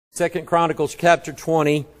2 Chronicles chapter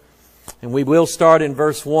 20, and we will start in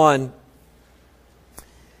verse 1.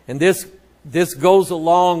 And this goes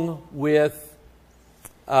along with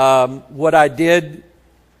what I did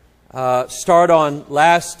start on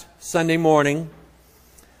last Sunday morning.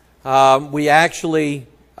 We actually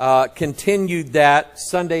continued that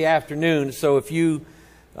Sunday afternoon. So if you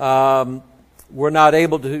were not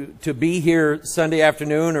able to be here Sunday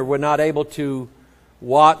afternoon, or were not able to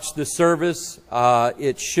watch the service,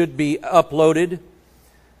 it should be uploaded.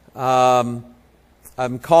 I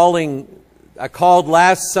called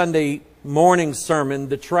last Sunday morning sermon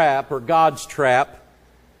The Trap, or God's Trap.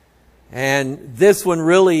 And this one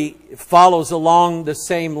really follows along the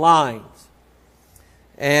same lines.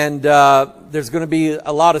 And there's going to be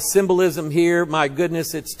a lot of symbolism here. My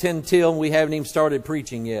goodness, it's 10 till and we haven't even started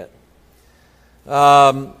preaching yet.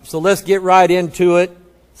 So let's get right into it.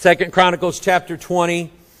 2 Chronicles chapter 20.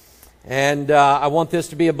 And I want this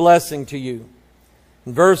to be a blessing to you.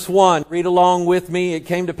 In verse 1, read along with me. It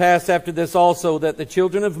came to pass after this also that the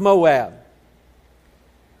children of Moab.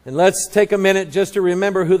 And let's take a minute just to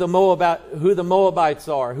remember who the Moabites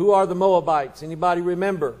are. Who are the Moabites? Anybody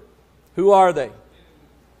remember? Who are they?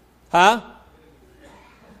 Huh?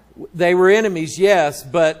 They were enemies, yes,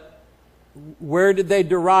 but where did they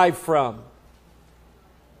derive from?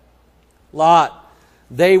 Lot.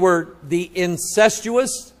 They were the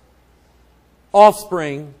incestuous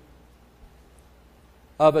offspring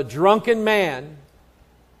of a drunken man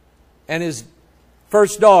and his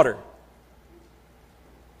first daughter.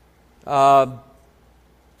 That's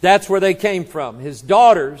where they came from. His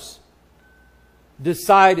daughters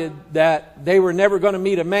decided that they were never going to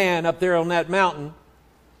meet a man up there on that mountain.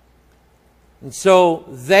 And so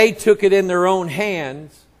they took it in their own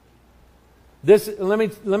hands. Let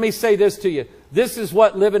me say this to you. This is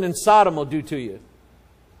what living in Sodom will do to you.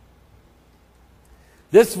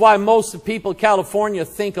 This is why most of the people in California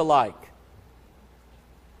think alike.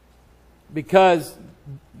 Because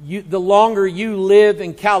the longer you live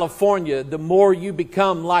in California, the more you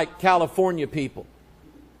become like California people.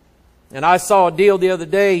 And I saw a deal the other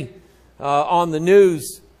day on the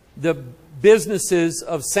news. The businesses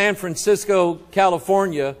of San Francisco,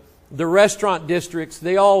 California, the restaurant districts,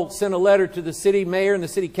 they all sent a letter to the city mayor and the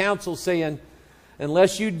city council saying,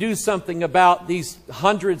 unless you do something about these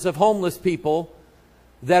hundreds of homeless people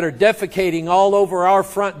that are defecating all over our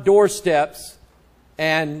front doorsteps,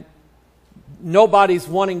 and nobody's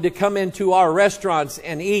wanting to come into our restaurants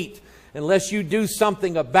and eat, unless you do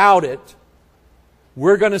something about it,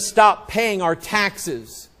 we're going to stop paying our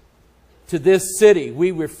taxes to this city.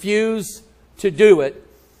 We refuse to do it.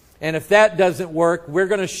 And if that doesn't work, we're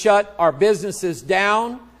going to shut our businesses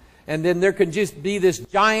down. And then there can just be this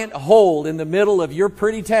giant hole in the middle of your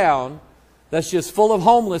pretty town that's just full of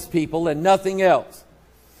homeless people and nothing else.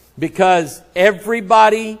 Because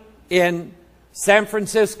everybody in San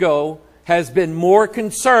Francisco has been more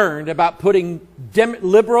concerned about putting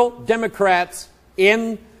liberal Democrats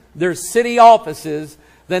in their city offices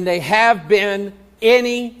than they have been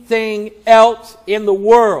anything else in the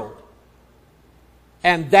world.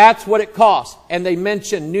 And that's what it costs. And they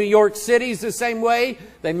mention New York City's the same way.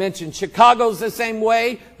 They mention Chicago's the same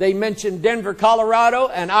way. They mention Denver, Colorado.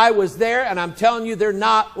 And I was there, and I'm telling you, they're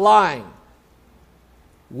not lying.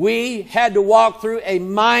 We had to walk through a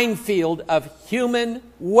minefield of human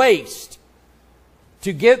waste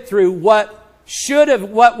to get through what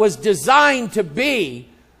was designed to be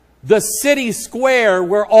the city square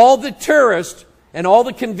where all the tourists and all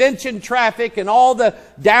the convention traffic and all the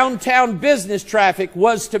downtown business traffic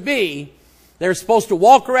was to be. They're supposed to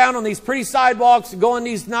walk around on these pretty sidewalks and go in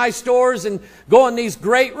these nice stores and go in these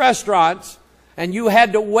great restaurants. And you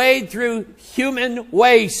had to wade through human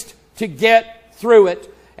waste to get through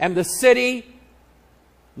it. And the city,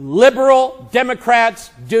 liberal Democrats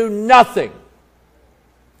do nothing.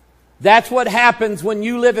 That's what happens when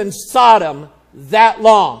you live in Sodom that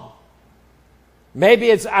long. Maybe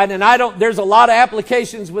it's, and I don't, there's a lot of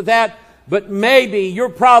applications with that, but maybe your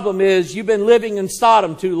problem is you've been living in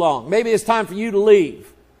Sodom too long. Maybe it's time for you to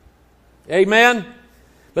leave. Amen?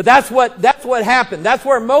 But that's what happened. That's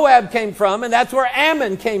where Moab came from, and that's where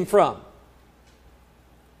Ammon came from.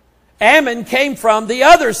 Ammon came from the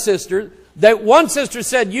other sister. That one sister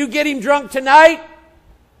said, you get him drunk tonight,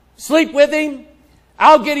 sleep with him.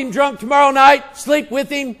 I'll get him drunk tomorrow night, sleep with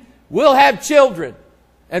him. We'll have children.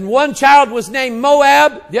 And one child was named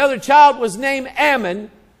Moab. The other child was named Ammon.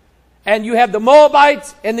 And you have the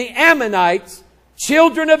Moabites and the Ammonites,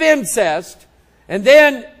 children of incest. And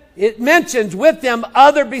then it mentions with them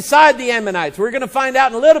other beside the Ammonites. We're going to find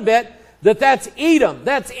out in a little bit that that's Edom.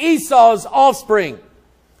 That's Esau's offspring.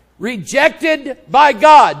 rejected by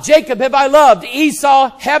God. Jacob have I loved,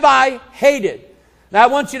 Esau have I hated. Now I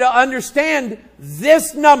want you to understand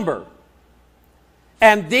this number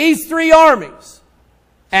and these three armies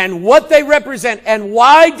and what they represent. And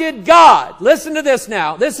why did God, listen to this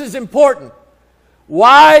now, this is important.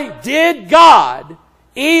 Why did God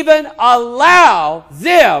even allow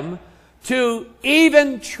them to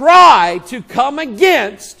even try to come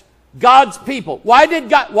against God's people? Why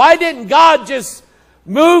didn't God just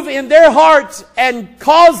move in their hearts and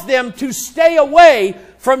cause them to stay away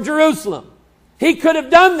from Jerusalem? He could have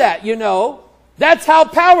done that, you know. That's how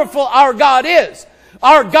powerful our God is.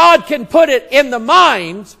 Our God can put it in the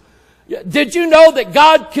minds. Did you know that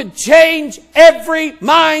God could change every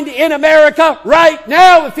mind in America right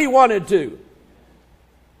now if He wanted to?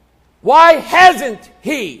 Why hasn't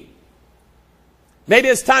He? Maybe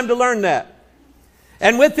it's time to learn that.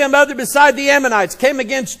 And with them other beside the Ammonites came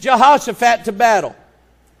against Jehoshaphat to battle.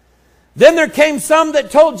 Then there came some that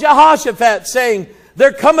told Jehoshaphat, saying,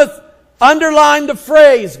 there cometh, underline the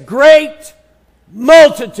phrase, great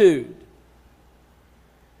multitude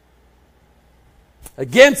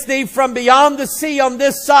against thee from beyond the sea on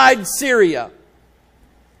this side Syria.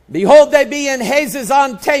 Behold, they be in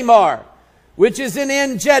Hazazon Tamar, which is in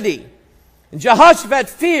En-Gedi. And Jehoshaphat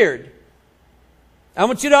feared. I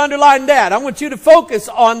want you to underline that. I want you to focus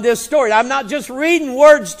on this story. I'm not just reading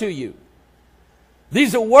words to you.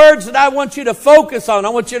 These are words that I want you to focus on. I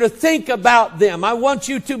want you to think about them. I want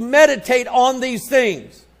you to meditate on these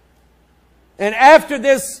things. And after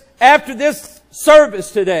this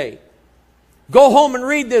service today, go home and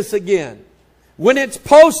read this again. When it's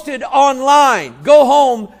posted online, go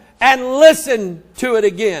home and listen to it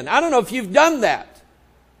again. I don't know if you've done that.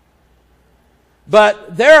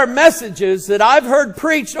 But there are messages that I've heard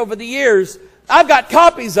preached over the years. I've got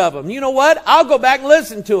copies of them. You know what? I'll go back and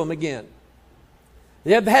listen to them again.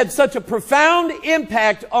 They have had such a profound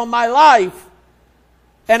impact on my life.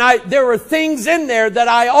 And there were things in there that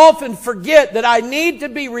I often forget that I need to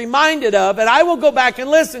be reminded of. And I will go back and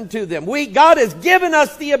listen to them. God has given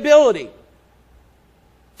us the ability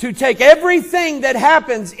to take everything that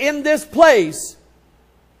happens in this place.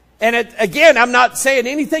 And again, I'm not saying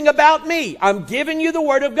anything about me. I'm giving you the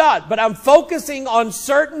Word of God. But I'm focusing on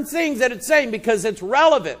certain things that it's saying because it's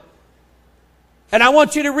relevant. And I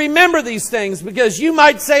want you to remember these things because you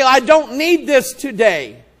might say, I don't need this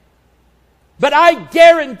today. But I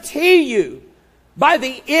guarantee you, by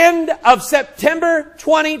the end of September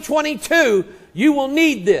 2022, you will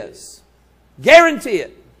need this. Guarantee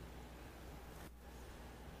it.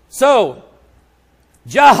 So,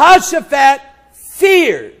 Jehoshaphat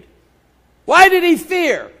feared. Why did he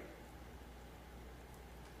fear?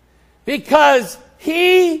 Because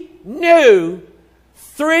he knew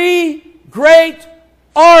three great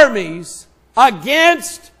armies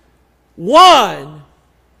against one,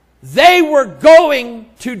 they were going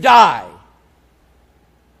to die.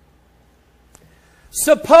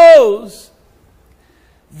 Suppose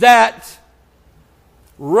that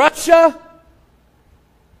Russia,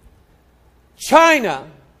 China,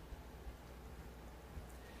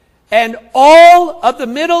 and all of the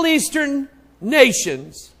Middle Eastern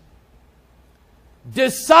nations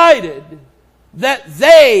decided that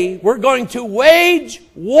they were going to wage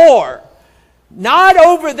war, not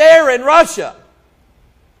over there in Russia,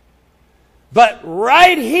 but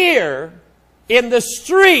right here in the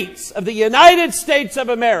streets of the United States of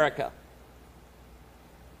America.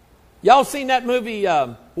 Y'all seen that movie,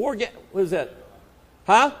 what was that?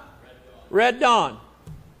 Huh? Red Dawn.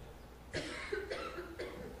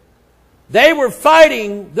 They were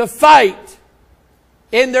fighting the fight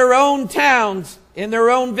in their own towns, in their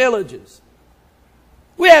own villages.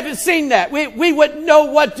 We haven't seen that. We wouldn't know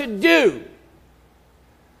what to do.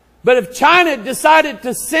 But if China decided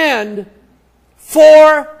to send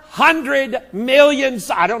 400 million,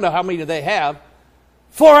 I don't know how many they have,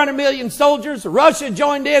 400 million soldiers, Russia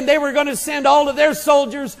joined in, they were going to send all of their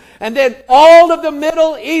soldiers, and then all of the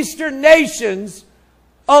Middle Eastern nations,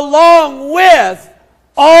 along with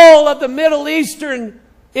all of the Middle Eastern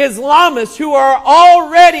Islamists who are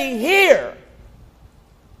already here,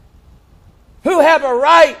 who have a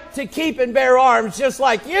right to keep and bear arms just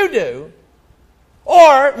like you do.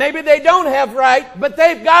 Or maybe they don't have right, but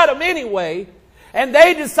they've got them anyway. And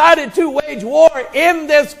they decided to wage war in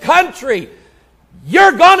this country.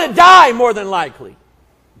 You're going to die more than likely.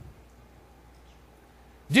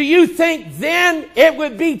 Do you think then it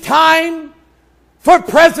would be time for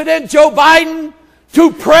President Joe Biden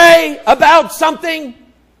to pray about something?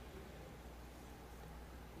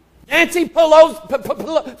 Nancy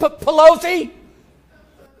Pelosi?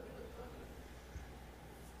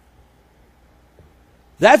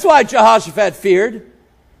 That's why Jehoshaphat feared.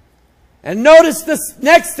 And notice this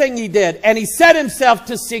next thing he did. And he set himself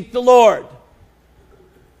to seek the Lord.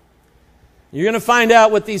 You're going to find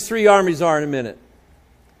out what these three armies are in a minute.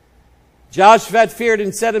 Jehoshaphat feared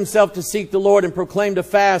and set himself to seek the Lord and proclaimed a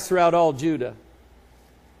fast throughout all Judah.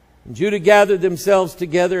 And Judah gathered themselves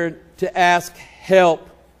together to ask help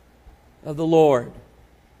of the Lord.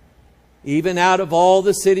 Even out of all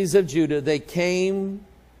the cities of Judah, they came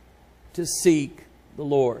to seek the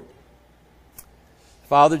Lord.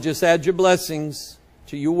 Father, just add your blessings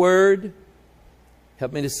to your word.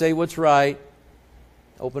 Help me to say what's right.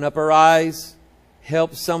 Open up our eyes.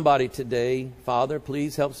 Help somebody today. Father,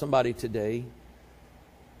 please help somebody today.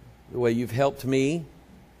 The way you've helped me.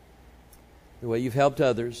 The way you've helped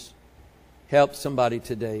others. Help somebody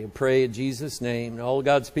today. I pray in Jesus' name. And all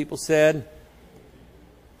God's people said,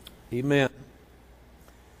 amen.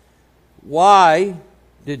 Why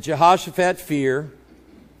did Jehoshaphat fear?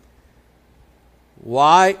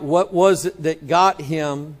 Why? What was it that got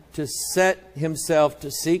him to set himself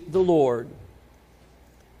to seek the Lord?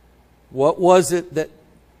 What was it that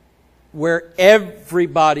where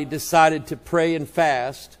everybody decided to pray and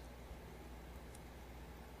fast?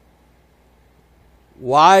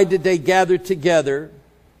 Why did they gather together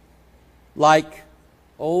like,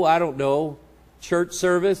 oh, I don't know, church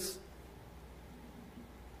service?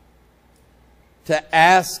 To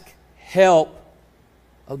ask help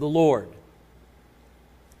of the Lord.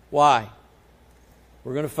 Why?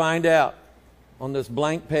 We're going to find out on this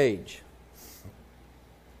blank page.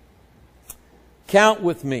 Count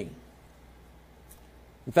with me.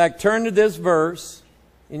 In fact, turn to this verse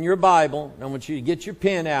in your Bible. And I want you to get your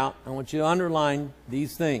pen out. I want you to underline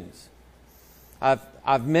these things.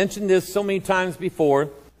 I've mentioned this so many times before.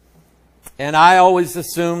 And I always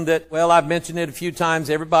assume that, well, I've mentioned it a few times.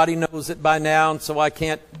 Everybody knows it by now, and so I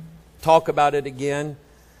can't talk about it again.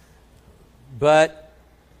 But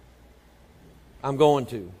I'm going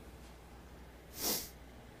to.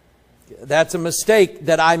 That's a mistake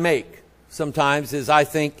that I make sometimes, is I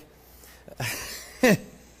think...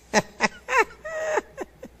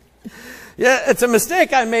 yeah, it's a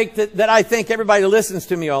mistake I make that I think everybody listens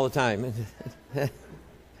to me all the time.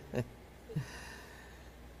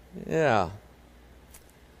 Yeah.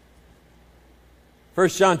 1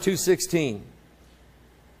 John 2:16.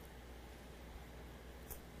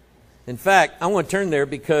 In fact, I want to turn there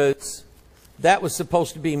because that was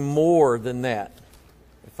supposed to be more than that.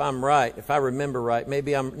 If I'm right, if I remember right,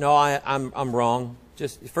 maybe I'm wrong.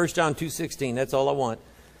 Just 1 John 2:16. That's all I want.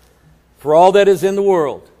 For all that is in the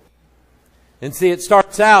world. And see, it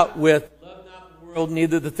starts out with, love not the world,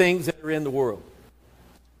 neither the things that are in the world.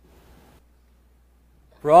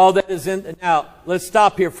 For all that is in... Now, let's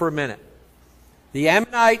stop here for a minute. The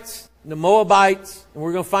Ammonites, the Moabites, and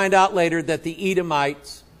we're going to find out later that the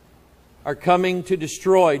Edomites are coming to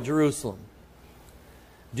destroy Jerusalem.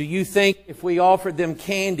 Do you think if we offered them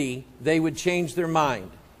candy, they would change their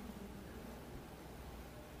mind?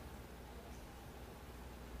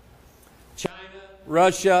 China,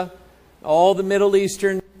 Russia, all the Middle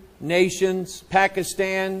Eastern nations,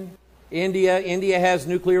 Pakistan, India. India has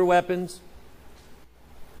nuclear weapons.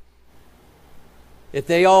 If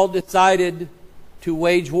they all decided to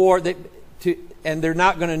wage war, and they're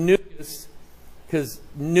not going to nuke us, because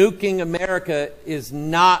nuking America is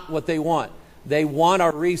not what they want. They want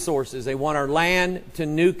our resources. They want our land. To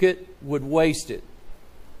nuke it would waste it.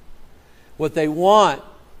 What they want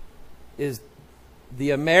is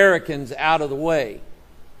the Americans out of the way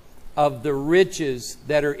of the riches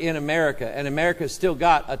that are in America. And America's still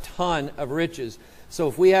got a ton of riches. So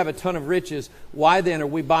if we have a ton of riches, why then are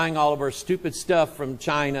we buying all of our stupid stuff from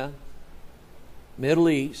China, Middle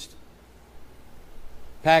East,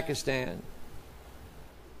 Pakistan?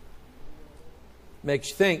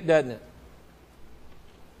 Makes you think, doesn't it?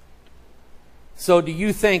 So do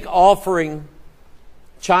you think offering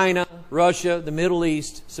China, Russia, the Middle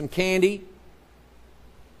East some candy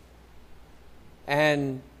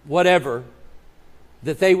and whatever,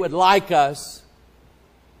 that they would like us,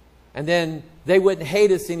 and then they wouldn't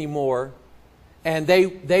hate us anymore, and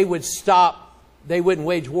they would stop, they wouldn't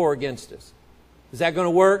wage war against us? Is that going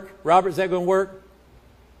to work? Robert, is that going to work?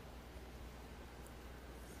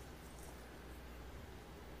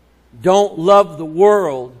 Don't love the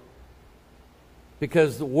world,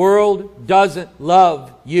 because the world doesn't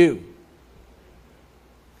love you.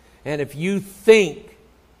 And if you think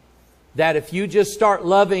that if you just start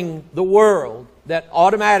loving the world, that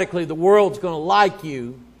automatically the world's going to like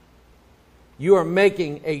you, you are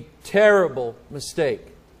making a terrible mistake.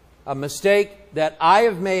 A mistake that I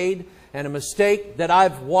have made, and a mistake that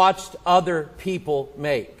I've watched other people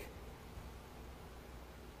make.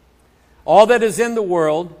 all that is in the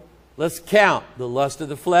world. Let's count. The lust of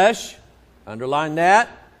the flesh. Underline that.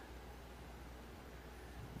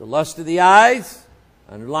 The lust of the eyes.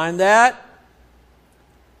 Underline that.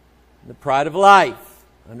 The pride of life.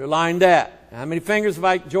 Underline that. How many fingers have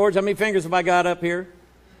I, George, how many fingers have I got up here?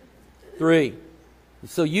 3.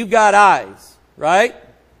 So you've got eyes, right?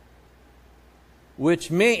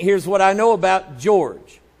 Which means, here's what I know about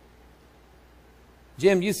George.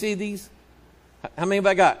 Jim, you see these? How many have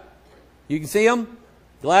I got? You can see them?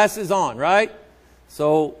 Glasses on, right?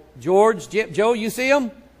 So George, Joe, you see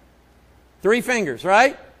them? 3 fingers,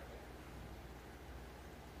 right?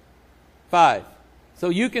 5. So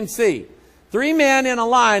you can see. 3 men in a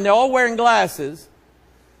line, they're all wearing glasses.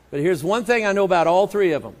 But here's one thing I know about all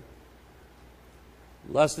 3 of them.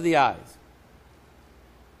 Lust of the eyes.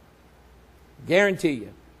 Guarantee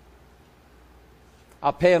you.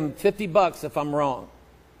 I'll pay them $50 if I'm wrong.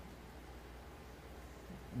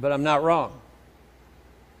 But I'm not wrong.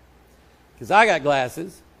 Because I got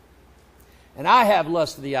glasses. And I have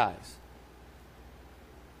lust of the eyes.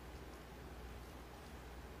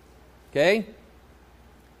 Okay?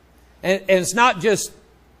 And it's not just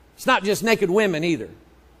naked women either.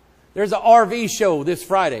 There's an RV show this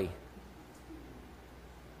Friday.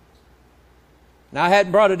 Now, I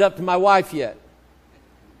hadn't brought it up to my wife yet.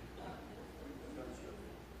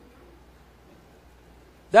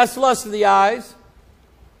 That's lust of the eyes.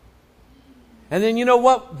 And then you know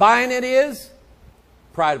what buying it is?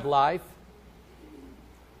 Pride of life.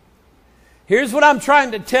 Here's what I'm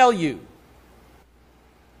trying to tell you.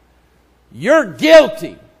 You're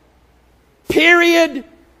guilty. Period.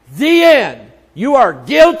 The end. You are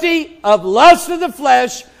guilty of lust of the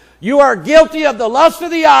flesh. You are guilty of the lust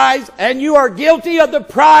of the eyes. And you are guilty of the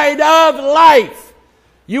pride of life.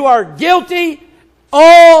 You are guilty,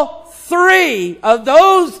 all 3 of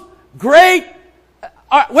those great...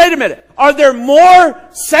 wait a minute. Are there more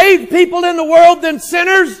saved people in the world than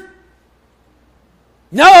sinners?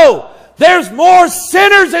 No. There's more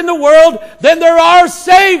sinners in the world than there are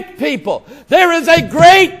saved people. There is a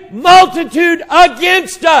great multitude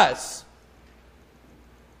against us.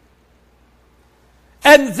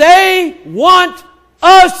 And they want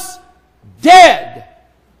us dead.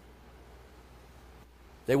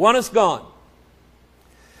 They want us gone.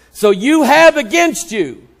 So you have against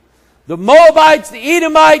you the Moabites, the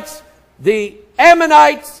Edomites, the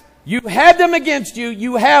Ammonites. You have them against you.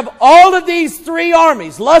 You have all of these 3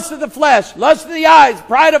 armies. Lust of the flesh, lust of the eyes,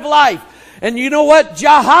 pride of life. And you know what?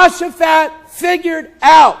 Jehoshaphat figured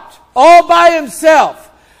out all by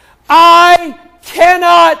himself. I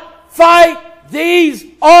cannot fight these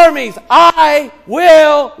armies. I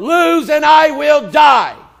will lose and I will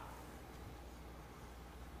die.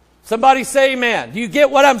 Somebody say amen. Do you get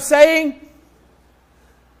what I'm saying?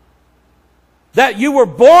 That you were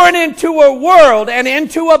born into a world and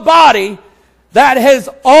into a body that has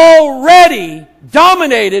already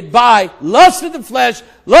dominated by lust of the flesh,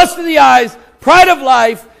 lust of the eyes, pride of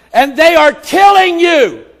life, and they are killing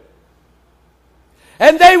you.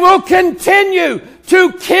 And they will continue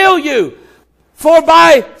to kill you. For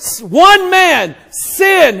by one man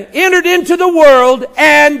sin entered into the world,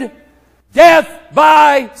 and death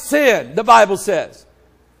by sin, the Bible says.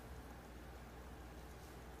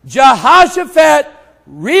 Jehoshaphat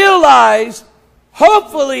realized,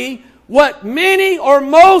 hopefully, what many or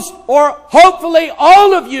most or hopefully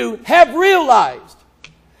all of you have realized,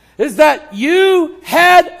 is that you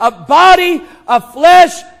had a body of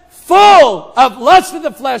flesh full of lust of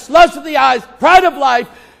the flesh, lust of the eyes, pride of life.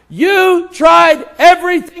 You tried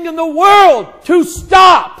everything in the world to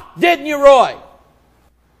stop, didn't you, Roy?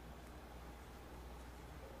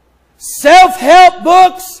 Self-help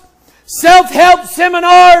books, self-help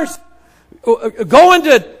seminars, going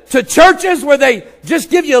to churches where they just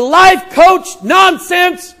give you life coach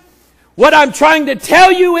nonsense. What I'm trying to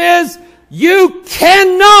tell you is you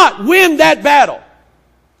cannot win that battle.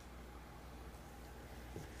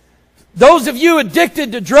 Those of you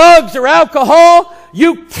addicted to drugs or alcohol,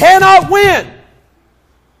 you cannot win.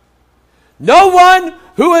 No one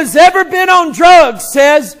who has ever been on drugs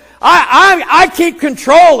says, I keep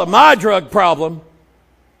control of my drug problem.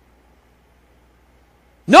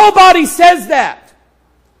 Nobody says that.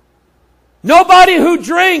 Nobody who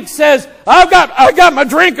drinks says, I got my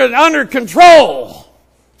drink under control.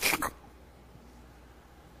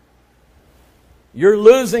 You're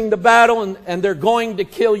losing the battle and they're going to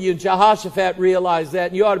kill you. Jehoshaphat realized that.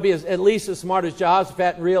 And you ought to be at least as smart as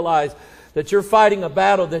Jehoshaphat and realize that you're fighting a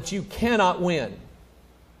battle that you cannot win.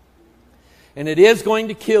 And it is going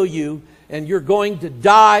to kill you, and you're going to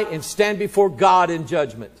die and stand before God in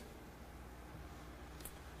judgment.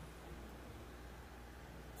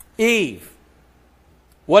 Eve.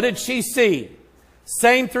 What did she see?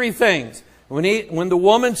 Same three things. When the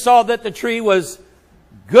woman saw that the tree was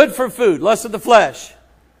good for food, lust of the flesh,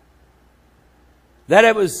 that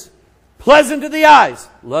it was pleasant to the eyes,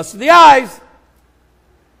 lust of the eyes,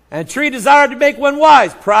 and tree desired to make one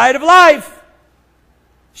wise, pride of life.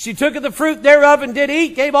 She took of the fruit thereof and did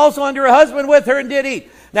eat, gave also unto her husband with her and did eat.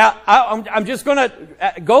 Now, I'm just going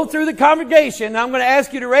to go through the congregation, and I'm going to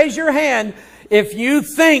ask you to raise your hand if you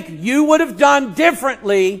think you would have done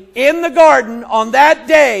differently in the garden on that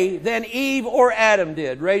day than Eve or Adam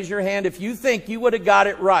did. Raise your hand if you think you would have got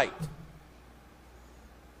it right.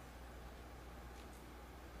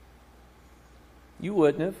 You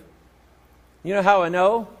wouldn't have. You know how I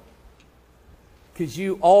know? Because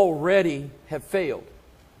you already have failed.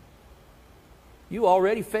 You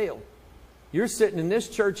already failed. You're sitting in this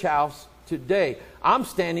church house today. I'm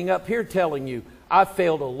standing up here telling you, I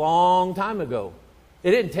failed a long time ago.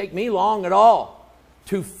 It didn't take me long at all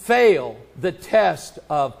to fail the test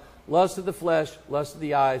of lust of the flesh, lust of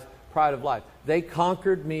the eyes, pride of life. They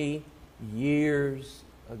conquered me years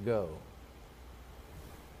ago.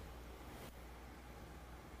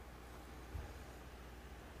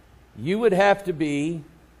 You would have to be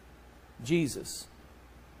Jesus.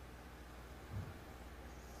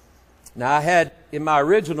 Now, I had, in my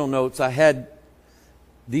original notes, I had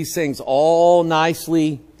these things all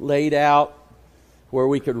nicely laid out where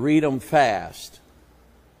we could read them fast.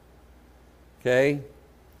 Okay?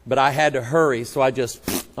 But I had to hurry, so I just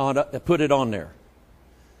put it on there.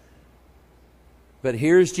 But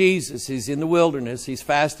here's Jesus. He's in the wilderness. He's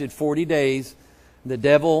fasted 40 days. The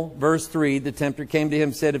devil, verse 3, the tempter came to him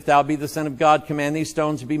and said, if thou be the Son of God, command these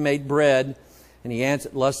stones to be made bread. And he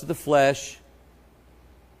answered, lust of the flesh.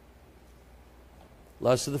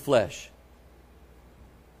 Lust of the flesh.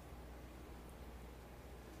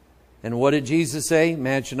 And what did Jesus say?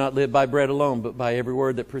 Man should not live by bread alone, but by every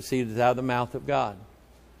word that proceedeth out of the mouth of God.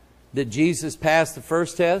 Did Jesus pass the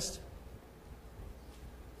first test?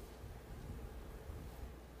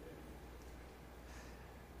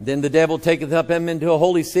 Then the devil taketh up him into a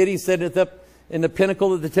holy city, setteth up in the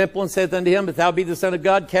pinnacle of the temple, and saith unto him, if thou be the Son of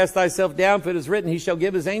God, cast thyself down, for it is written, he shall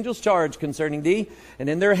give his angels charge concerning thee, and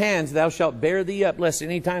in their hands thou shalt bear thee up, lest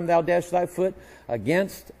any time thou dash thy foot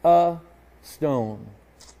against a stone.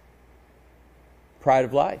 Pride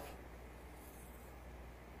of life.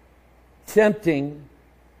 Tempting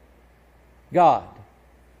God.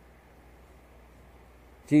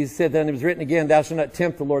 Jesus said, then it was written again, thou shalt not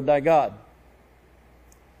tempt the Lord thy God.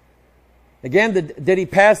 Again, did he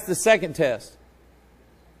pass the second test?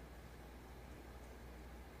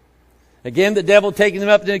 Again, the devil taking him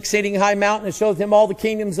up to an exceeding high mountain and showeth him all the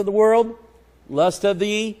kingdoms of the world. Lust of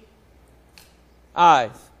the eyes.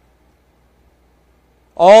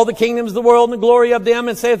 All the kingdoms of the world and the glory of them,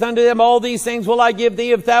 and saith unto them, all these things will I give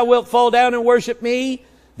thee if thou wilt fall down and worship me.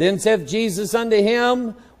 Then saith Jesus unto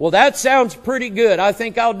him, well, that sounds pretty good. I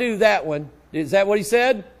think I'll do that one. Is that what he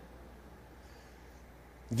said?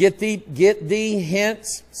 Get thee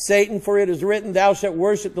hence, Satan, for it is written, thou shalt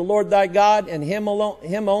worship the Lord thy God, and him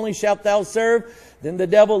only shalt thou serve. Then the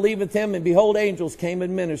devil leaveth him, and behold, angels came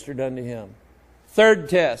and ministered unto him. Third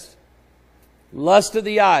test. Lust of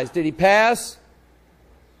the eyes. Did he pass?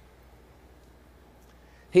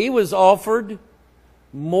 He was offered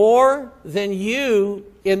more than you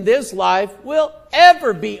in this life will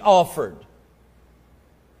ever be offered.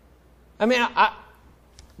 I mean,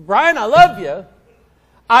 Brian, I love you.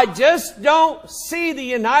 I just don't see the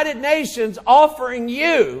United Nations offering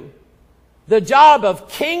you the job of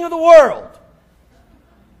king of the world.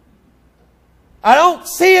 I don't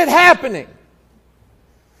see it happening.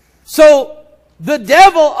 So the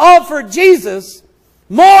devil offered Jesus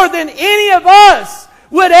more than any of us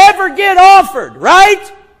would ever get offered,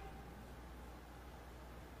 right?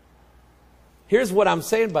 Here's what I'm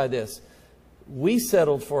saying by this. We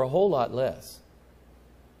settled for a whole lot less.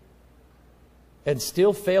 And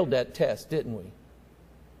still failed that test, didn't we?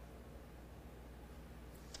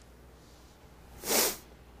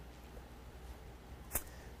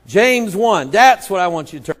 James 1. That's what I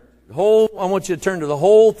want you to turn to. I want you to turn to the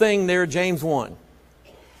whole thing there, James 1.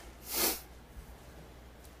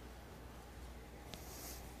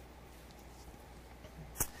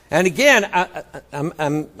 And again,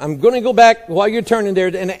 I'm going to go back while you're turning there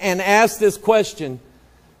and ask this question.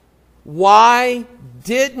 Why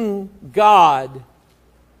didn't God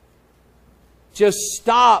just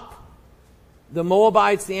stop the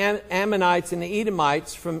Moabites, the Ammonites, and the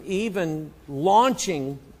Edomites from even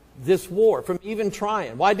launching this war, from even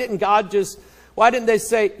trying? Why didn't they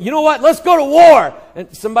say, you know what, let's go to war?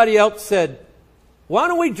 And somebody else said, why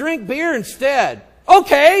don't we drink beer instead?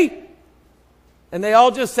 okay. And they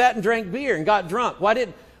all just sat and drank beer and got drunk.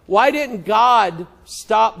 Why didn't God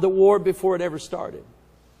stop the war before it ever started?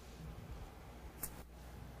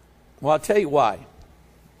 Well, I'll tell you why.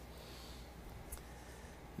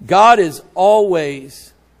 God is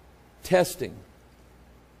always testing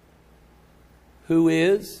who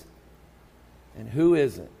is and who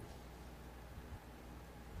isn't.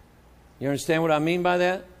 You understand what I mean by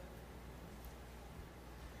that?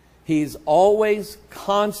 He's always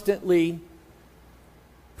constantly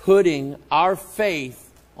putting our faith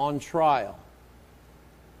on trial.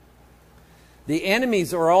 The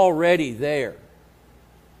enemies are already there.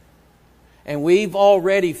 And we've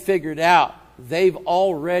already figured out they've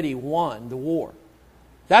already won the war.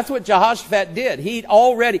 That's what Jehoshaphat did. He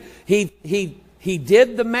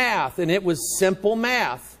did the math, and it was simple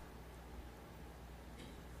math.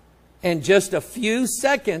 And just a few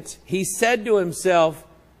seconds, he said to himself,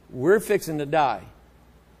 we're fixing to die.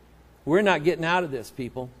 We're not getting out of this,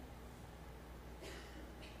 people.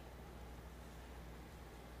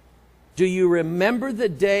 Do you remember the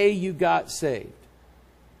day you got saved?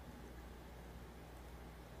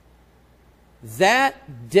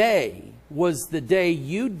 That day was the day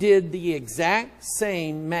you did the exact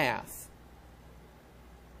same math.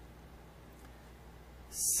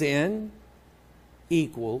 Sin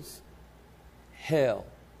equals hell.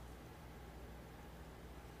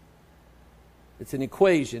 It's an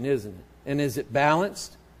equation, isn't it? And is it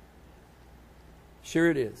balanced? Sure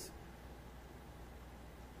it is.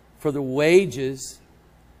 For the wages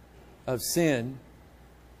of sin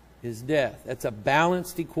is death. That's a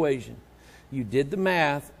balanced equation. You did the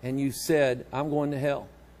math and you said, I'm going to hell.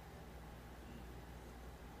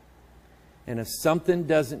 And if something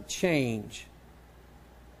doesn't change,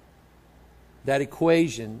 that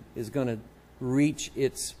equation is going to reach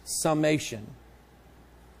its summation.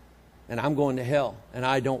 And I'm going to hell. And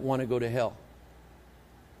I don't want to go to hell.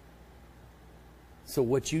 So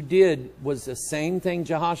what you did was the same thing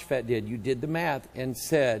Jehoshaphat did. You did the math and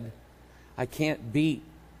said, I can't even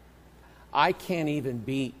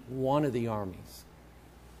beat one of the armies.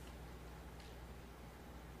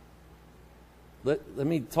 Let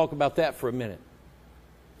me talk about that for a minute.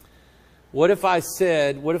 What if I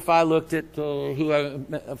looked at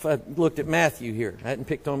if I looked at Matthew here? I hadn't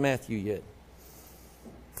picked on Matthew yet.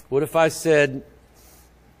 What if I said,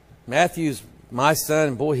 Matthew's my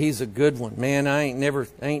son, boy, he's a good one. Man, I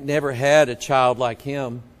ain't never had a child like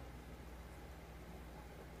him.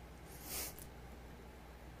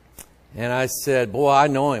 And I said, boy, I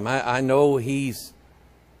know him. I know he's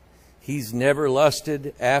never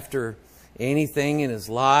lusted after anything in his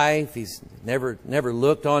life. He's never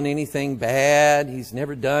looked on anything bad. He's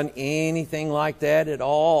never done anything like that at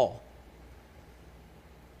all.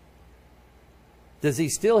 Does he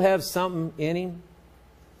still have something in him?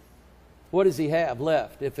 What does he have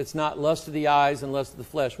left? If it's not lust of the eyes and lust of the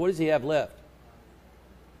flesh, what does he have left?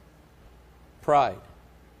 Pride.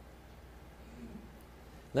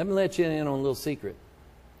 Let me let you in on a little secret.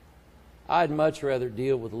 I'd much rather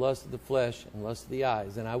deal with lust of the flesh and lust of the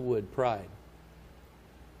eyes than I would pride.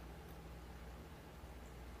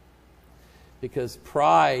 Because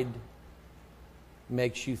pride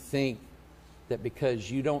makes you think that because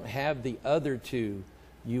you don't have the other two,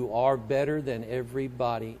 you are better than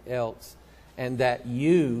everybody else. And that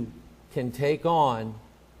you can take on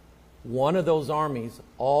one of those armies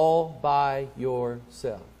all by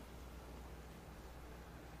yourself.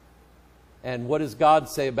 And what does God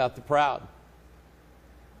say about the proud?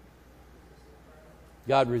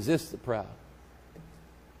 God resists the proud.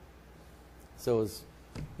 So is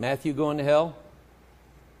Matthew going to hell?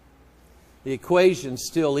 The equation's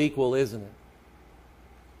still equal, isn't it?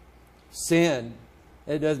 Sin,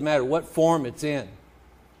 it doesn't matter what form it's in,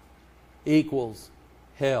 equals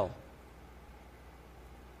hell.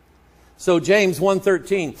 So James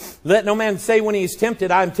 1:13, let no man say when he is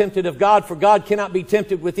tempted, I am tempted of God, for God cannot be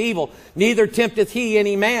tempted with evil, neither tempteth he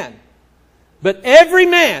any man. But every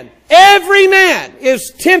man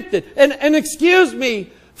is tempted. And excuse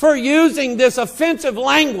me for using this offensive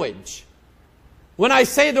language when I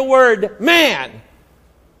say the word man.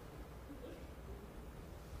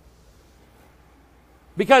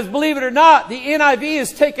 Because believe it or not, the NIV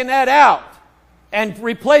has taken that out and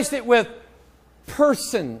replaced it with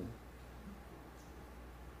person.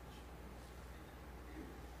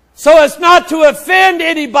 So as not to offend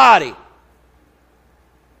anybody.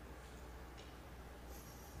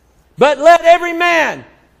 But every man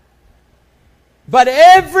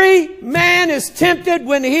is tempted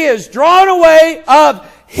when he is drawn away of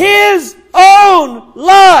his own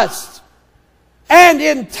lust and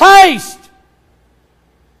enticed.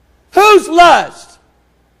 Whose lust?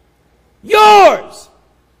 Yours.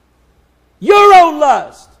 Your own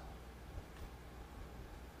lust.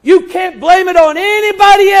 You can't blame it on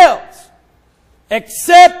anybody else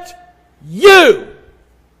except you.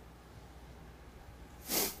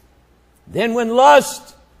 Then when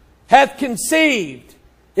lust hath conceived,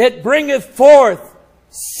 it bringeth forth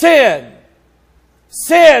sin.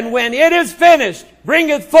 Sin, when it is finished,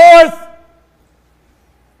 bringeth forth.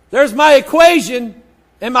 There's my equation.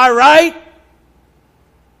 Am I right?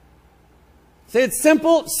 See, it's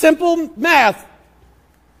simple math.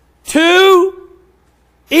 2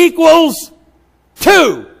 equals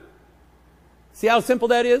 2. See how simple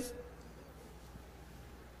that is?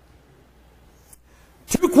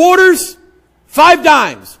 2 quarters, 5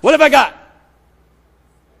 dimes. What have I got?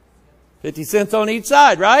 50 cents on each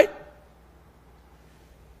side, right?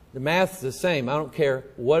 The math's the same. I don't care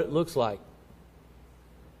what it looks like.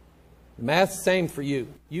 The math's the same for you.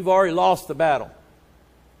 You've already lost the battle.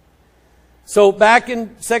 So back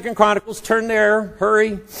in 2 Chronicles, turn there,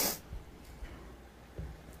 hurry.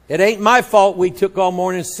 It ain't my fault we took all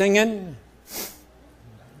morning singing.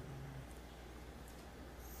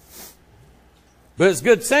 But it's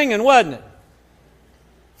good singing, wasn't it?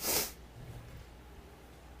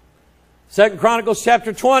 2 Chronicles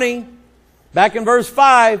chapter 20, back in verse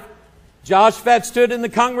 5. Jehoshaphat stood in the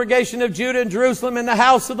congregation of Judah and Jerusalem in the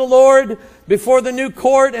house of the Lord before the new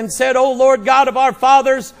court and said, O Lord God of our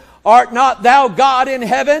fathers, art not thou God in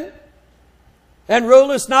heaven? And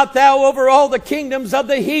rulest not thou over all the kingdoms of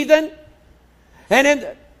the heathen?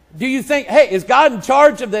 Do you think, hey, is God in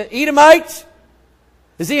charge of the Edomites?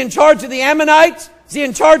 Is He in charge of the Ammonites? Is He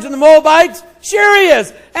in charge of the Moabites? Sure He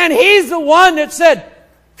is. And He's the one that said,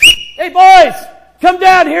 hey boys, come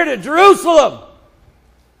down here to Jerusalem.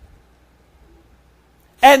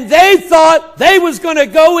 And they thought they was going to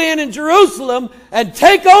go in Jerusalem and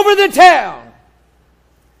take over the town.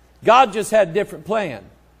 God just had a different plan.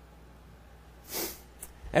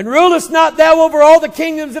 And rulest not thou over all the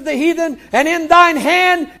kingdoms of the heathen? And in thine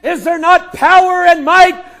hand is there not power and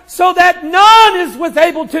might, so that none is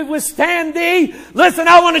able to withstand thee? Listen,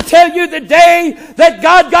 I want to tell you the day that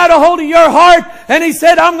God got a hold of your heart and He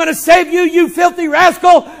said, I'm going to save you, you filthy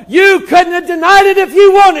rascal. You couldn't have denied it if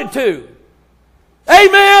you wanted to.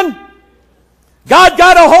 Amen. God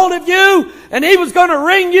got a hold of you and He was going to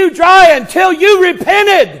wring you dry until you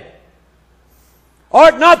repented.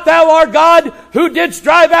 Art not thou our God, who didst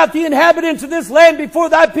drive out the inhabitants of this land before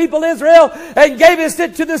thy people Israel, and gavest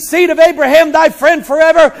it to the seed of Abraham thy friend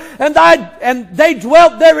forever, and they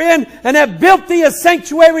dwelt therein, and have built thee a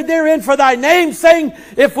sanctuary therein for thy name, saying,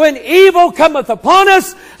 if when evil cometh upon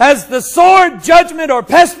us, as the sword, judgment, or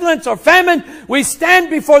pestilence, or famine, we stand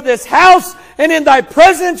before this house, and in thy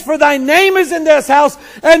presence, for thy name is in this house,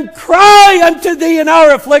 and cry unto thee in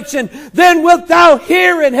our affliction, then wilt thou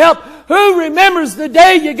hear and help. Who remembers the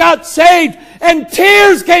day you got saved and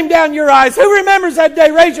tears came down your eyes? Who remembers that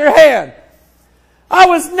day? Raise your hand. I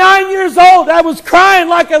was 9 years old. I was crying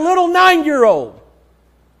like a little 9-year-old.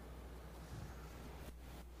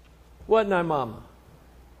 Wasn't I, Mama?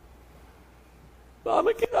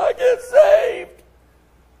 Mama, can I get saved?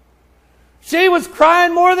 She was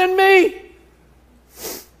crying more than me.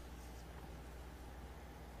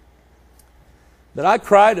 But I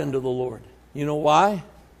cried unto the Lord. You know why?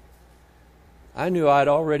 I knew I'd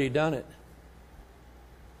already done it.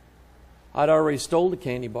 I'd already stole the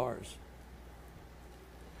candy bars.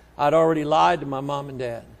 I'd already lied to my mom and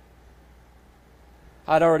dad.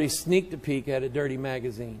 I'd already sneaked a peek at a dirty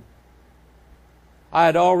magazine. I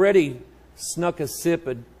had already snuck a sip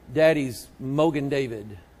of Daddy's Mogan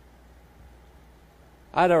David.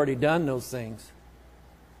 I'd already done those things.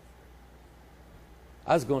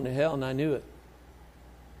 I was going to hell and I knew it.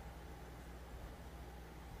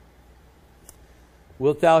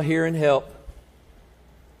 Wilt thou hear and help?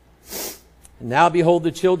 And now behold,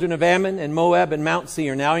 the children of Ammon and Moab and Mount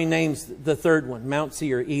Seir. Now he names the third one, Mount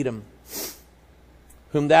Seir, Edom,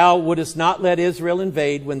 whom thou wouldest not let Israel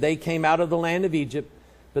invade when they came out of the land of Egypt,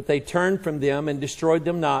 but they turned from them and destroyed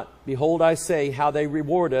them not. Behold, I say, how they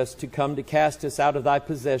reward us to come to cast us out of thy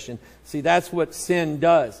possession. See, that's what sin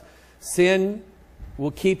does. Sin will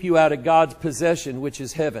keep you out of God's possession, which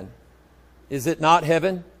is heaven. Is it not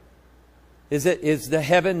heaven? Is the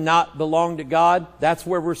heaven not belong to God? That's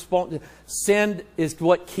where we're supposed to. Sin is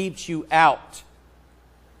what keeps you out.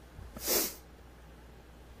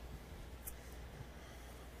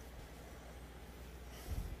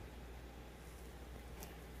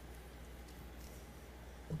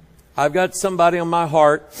 I've got somebody on my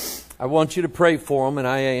heart. I want you to pray for them, and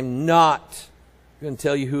I am not going to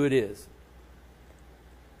tell you who it is.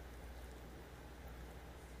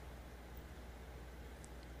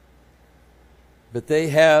 But they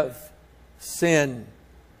have sin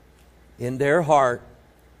in their heart.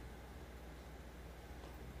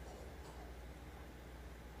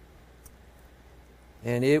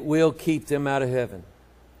 And it will keep them out of heaven.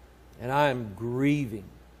 And I am grieving.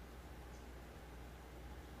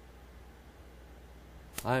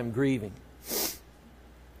 I am grieving.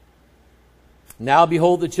 Now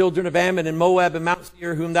behold the children of Ammon and Moab and Mount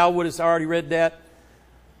Seir, whom thou wouldest, I already read that.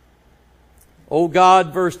 O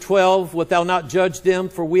God, verse 12, wilt thou not judge them?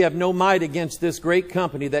 For we have no might against this great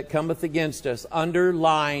company that cometh against us.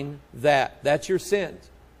 Underline that. That's your sins.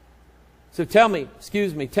 So tell me,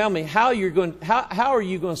 how are you going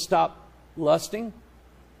to stop lusting?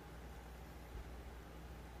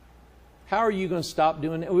 How are you going to stop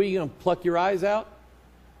doing that? Are you going to pluck your eyes out?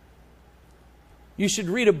 You should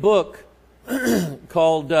read a book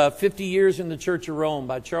called 50 Years in the Church of Rome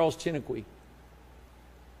by Charles Chiniquy.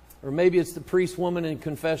 Or maybe it's The Priest, Woman, and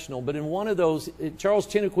Confessional. But in one of those, Charles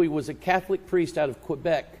Chiniquy was a Catholic priest out of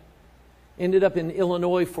Quebec. Ended up in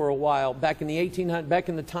Illinois for a while, back in the 1800s, back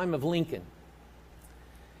in the time of Lincoln.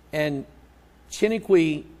 And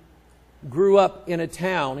Chiniquy grew up in a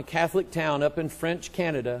town, a Catholic town up in French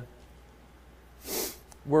Canada,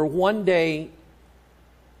 where one day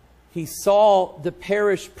he saw the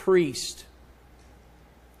parish priest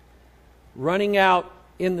running out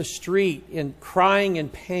in the street and crying in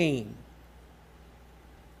pain.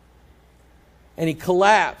 And he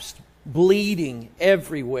collapsed, bleeding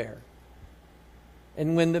everywhere.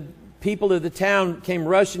 And when the people of the town came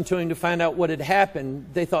rushing to him to find out what had happened,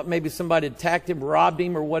 they thought maybe somebody had attacked him, robbed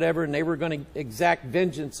him or whatever, and they were going to exact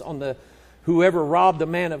vengeance on whoever robbed the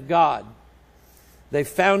man of God. They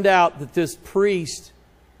found out that this priest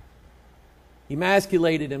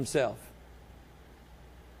emasculated himself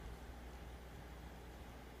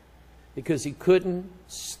because he couldn't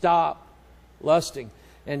stop lusting.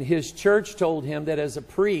 And his church told him that as a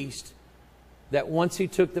priest, that once he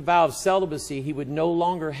took the vow of celibacy, he would no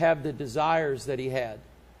longer have the desires that he had.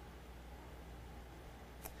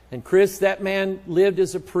 And Chris, that man lived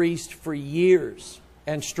as a priest for years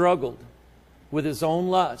and struggled with his own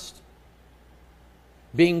lust,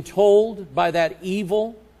 being told by that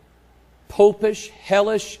evil, popish,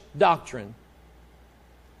 hellish doctrine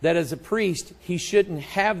that as a priest he shouldn't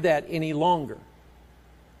have that any longer.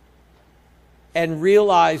 And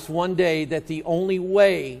realized one day that the only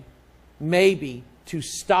way maybe to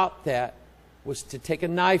stop that was to take a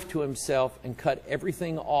knife to himself and cut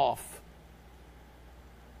everything off.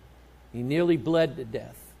 He nearly bled to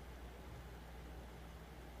death.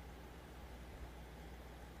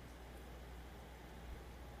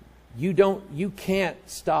 You can't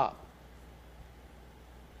stop.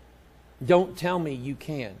 Don't tell me you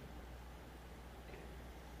can.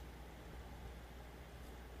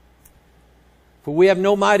 For we have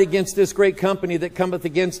no might against this great company that cometh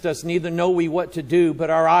against us, neither know we what to do, but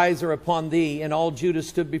our eyes are upon thee. And all Judah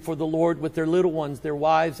stood before the Lord with their little ones, their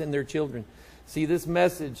wives, and their children. See, this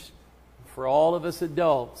message for all of us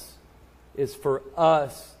adults is for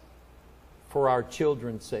us, for our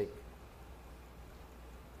children's sake.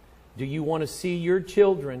 Do you want to see your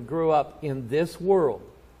children grow up in this world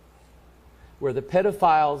where the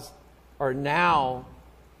pedophiles are now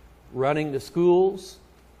running the schools,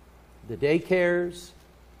 the daycares,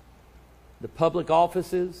 the public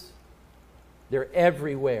offices? They're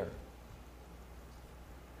everywhere.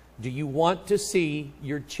 Do you want to see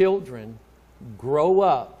your children grow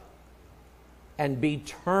up and be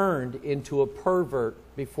turned into a pervert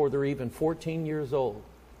before they're even 14 years old?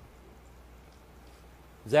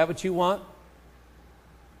 Is that what you want?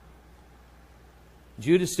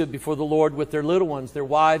 Judah stood before the Lord with their little ones, their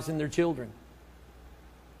wives and their children.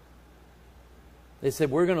 They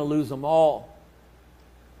said, we're going to lose them all.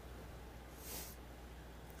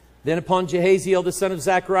 Then upon Jehaziel, the son of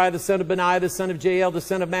Zechariah, the son of Benaiah, the son of Jael, the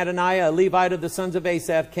son of Mattaniah, a Levite of the sons of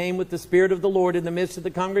Asaph, came with the Spirit of the Lord in the midst of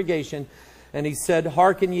the congregation. And he said,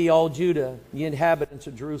 hearken ye all Judah, ye inhabitants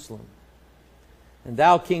of Jerusalem. And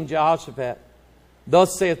thou, King Jehoshaphat,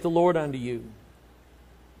 thus saith the Lord unto you,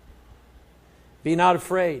 be not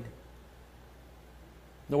afraid,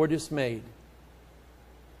 nor dismayed,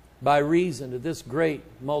 by reason of this great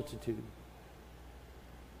multitude.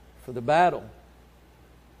 For the battle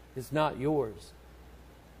is not yours,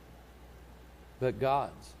 but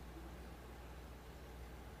God's.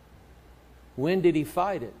 When did he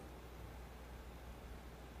fight it?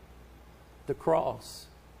 The cross.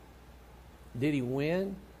 Did he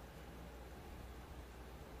win?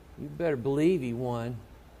 You better believe he won.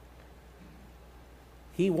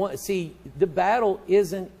 He won. See, the battle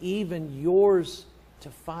isn't even yours to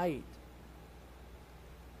fight.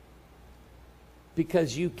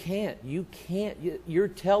 Because you can't. You can't. You're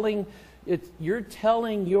telling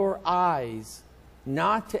your eyes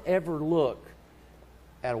not to ever look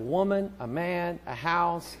at a woman, a man, a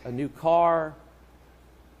house, a new car.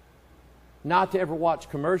 Not to ever watch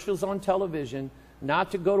commercials on television.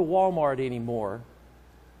 Not to go to Walmart anymore.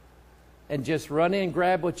 And just run in,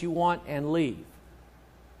 grab what you want, and leave.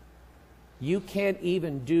 You can't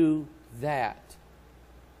even do that.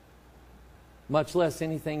 Much less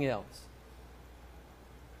anything else.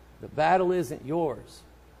 The battle isn't yours.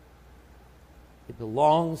 It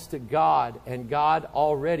belongs to God, and God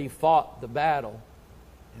already fought the battle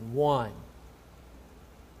and won.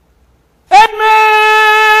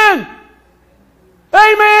 Amen!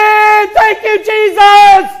 Amen! Thank you,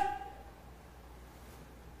 Jesus!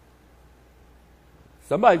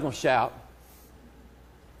 Somebody's going to shout.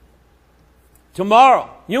 Tomorrow,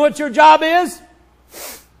 you know what your job is?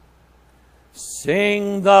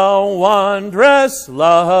 Sing the wondrous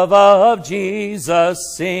love of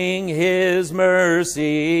Jesus. Sing His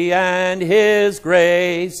mercy and His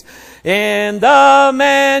grace. In the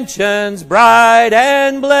mansions bright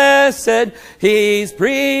and blessed, He's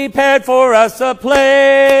prepared for us a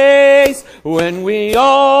place. When we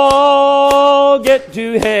all get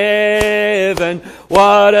to heaven,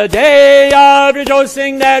 what a day of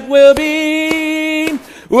rejoicing that will be.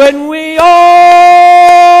 When we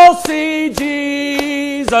all see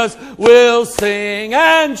Jesus, we'll sing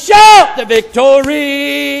and shout the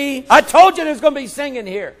victory. I told you there's going to be singing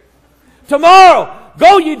here. Tomorrow,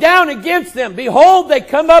 go you down against them. Behold, they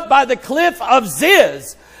come up by the cliff of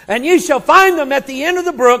Ziz, and you shall find them at the end of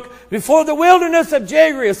the brook before the wilderness of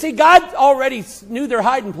Jezreel. See, God already knew their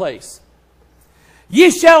hiding place. Ye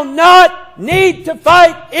shall not need to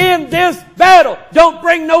fight in this battle. Don't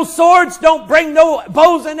bring no swords. Don't bring no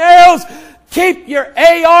bows and arrows. Keep your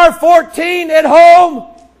AR-14 at home.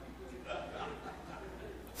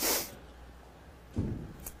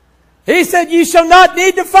 He said, ye shall not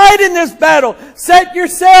need to fight in this battle. Set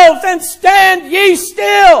yourselves and stand ye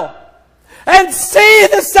still. And see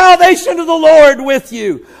the salvation of the Lord with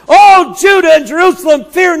you. O Judah and Jerusalem,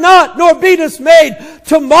 fear not, nor be dismayed.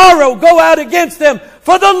 Tomorrow go out against them,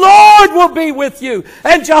 for the Lord will be with you.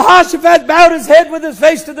 And Jehoshaphat bowed his head with his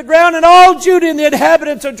face to the ground, and all Judah and the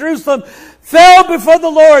inhabitants of Jerusalem fell before the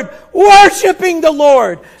Lord, worshiping the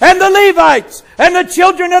Lord. And the Levites and the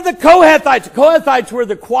children of the Kohathites. Kohathites were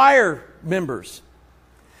the choir members.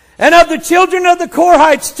 And of the children of the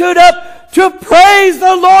Korhites stood up to praise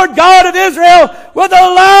the Lord God of Israel with a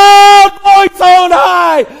loud voice on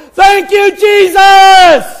high. Thank you,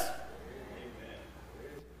 Jesus!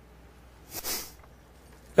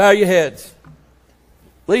 Bow your heads.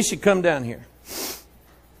 Please, you come down here.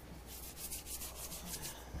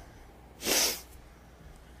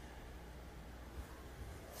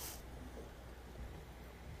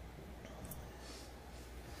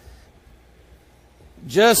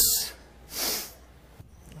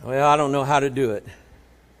 Well, I don't know how to do it.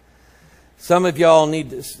 Some of y'all need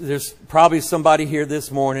to, there's probably somebody here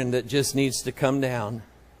this morning that just needs to come down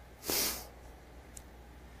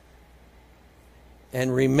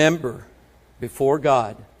and remember before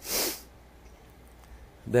God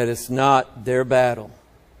that it's not their battle.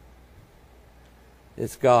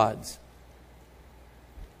 It's God's.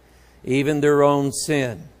 Even their own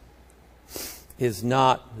sin is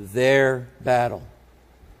not their battle.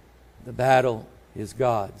 The battle is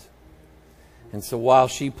God's. And so while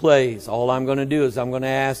she plays, all I'm going to do is I'm going to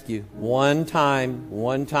ask you one time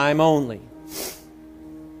only.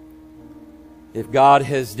 If God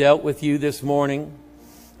has dealt with you this morning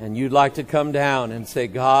and you'd like to come down and say,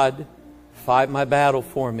 God, fight my battle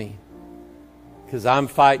for me. Because I'm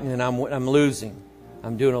fighting and I'm losing.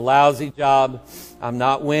 I'm doing a lousy job. I'm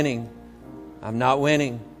not winning. I'm not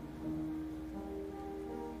winning.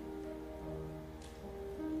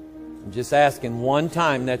 I'm just asking one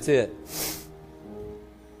time, that's it.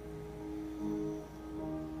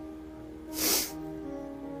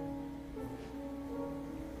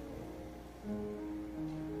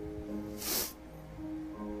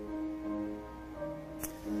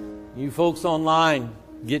 You folks online,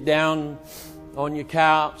 get down on your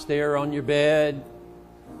couch there, on your bed,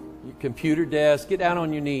 your computer desk, get down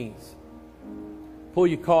on your knees. Pull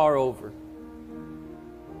your car over.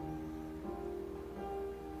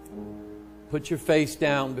 Put your face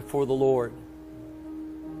down before the Lord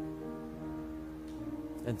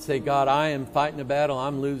and say, God, I am fighting a battle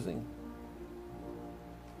I'm losing.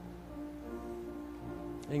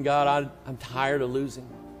 And God, I'm tired of losing.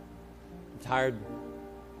 I'm tired.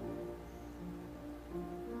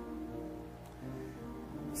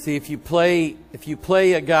 See, if you play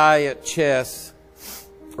a guy at chess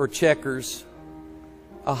or checkers,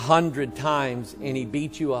 100 times and he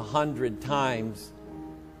beat you 100 times,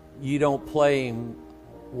 you don't play him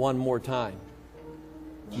one more time.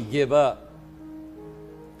 You give up.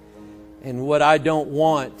 And what I don't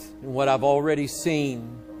want, and what I've already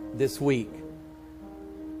seen this week,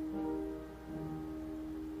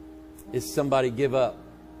 is somebody give up.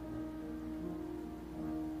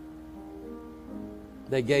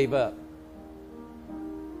 They gave up.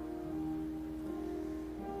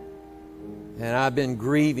 And I've been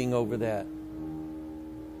grieving over that.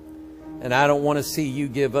 And I don't want to see you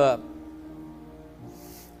give up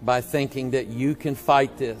by thinking that you can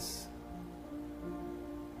fight this.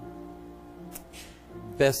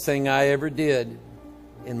 Best thing I ever did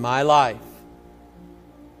in my life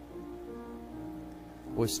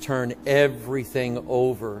was turn everything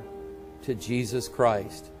over to Jesus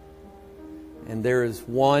Christ. And there is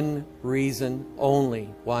one reason only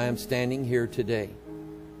why I'm standing here today.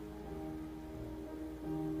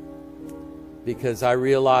 Because I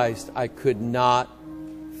realized I could not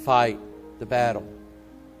fight the battle.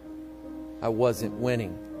 I wasn't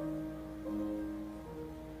winning.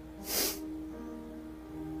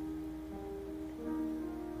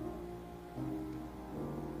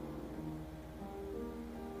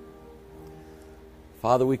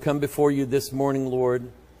 Father, we come before you this morning,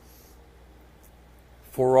 Lord,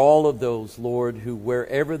 for all of those, Lord, who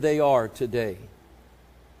wherever they are today,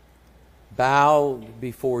 bowed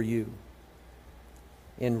before you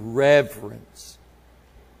in reverence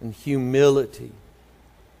and humility.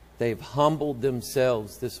 They've humbled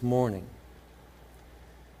themselves this morning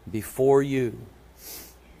before you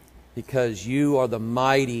because you are the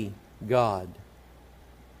mighty God.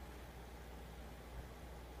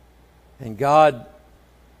 And God,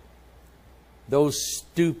 those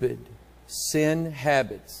stupid sin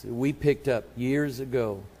habits that we picked up years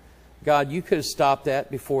ago, God, you could have stopped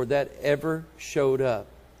that before that ever showed up,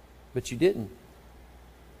 but you didn't.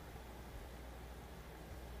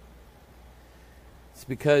 It's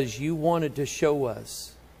because you wanted to show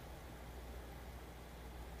us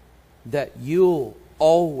that you'll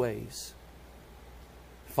always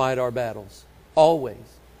fight our battles. Always.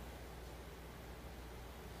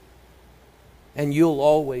 And you'll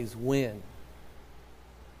always win.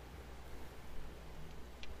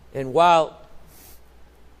 And while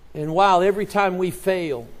every time we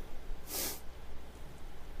fail,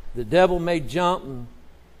 the devil may jump and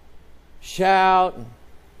shout and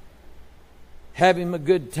have him a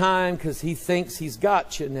good time because he thinks he's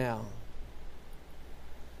got you now.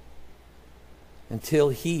 Until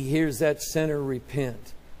he hears that sinner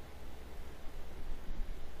repent.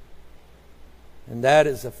 And that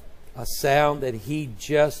is a sound that he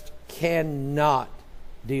just cannot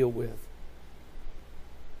deal with.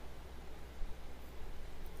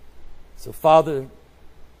 So, Father,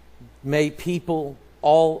 may people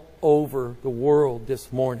all over the world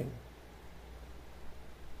this morning,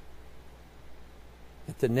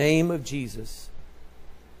 at the name of Jesus,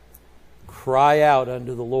 cry out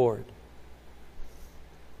unto the Lord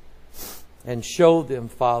and show them,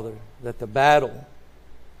 Father, that the battle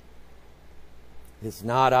is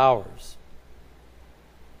not ours,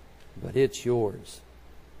 but it's yours.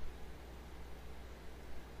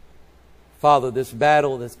 Father, this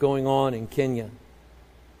battle that's going on in Kenya,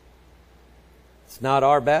 it's not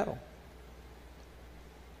our battle.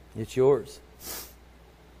 It's yours.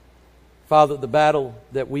 Father, the battle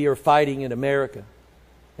that we are fighting in America,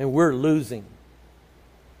 and we're losing.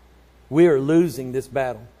 We are losing this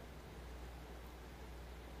battle.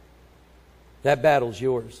 That battle's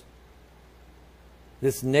yours.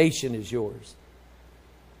 This nation is yours.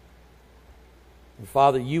 And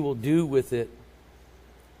Father, you will do with it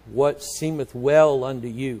what seemeth well unto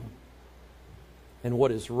you and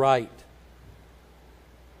what is right.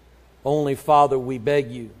 Only, Father, we beg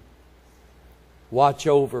you, watch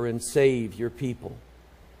over and save your people.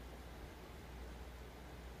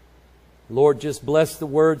 Lord, just bless the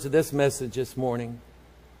words of this message this morning.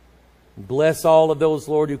 Bless all of those,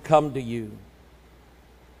 Lord, who come to you,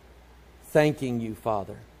 thanking you,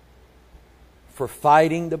 Father, for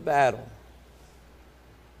fighting the battle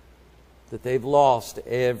that they've lost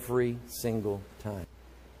every single time.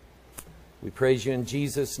 We praise you in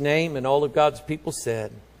Jesus' name, and all of God's people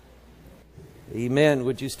said, amen.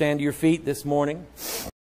 Would you stand to your feet this morning?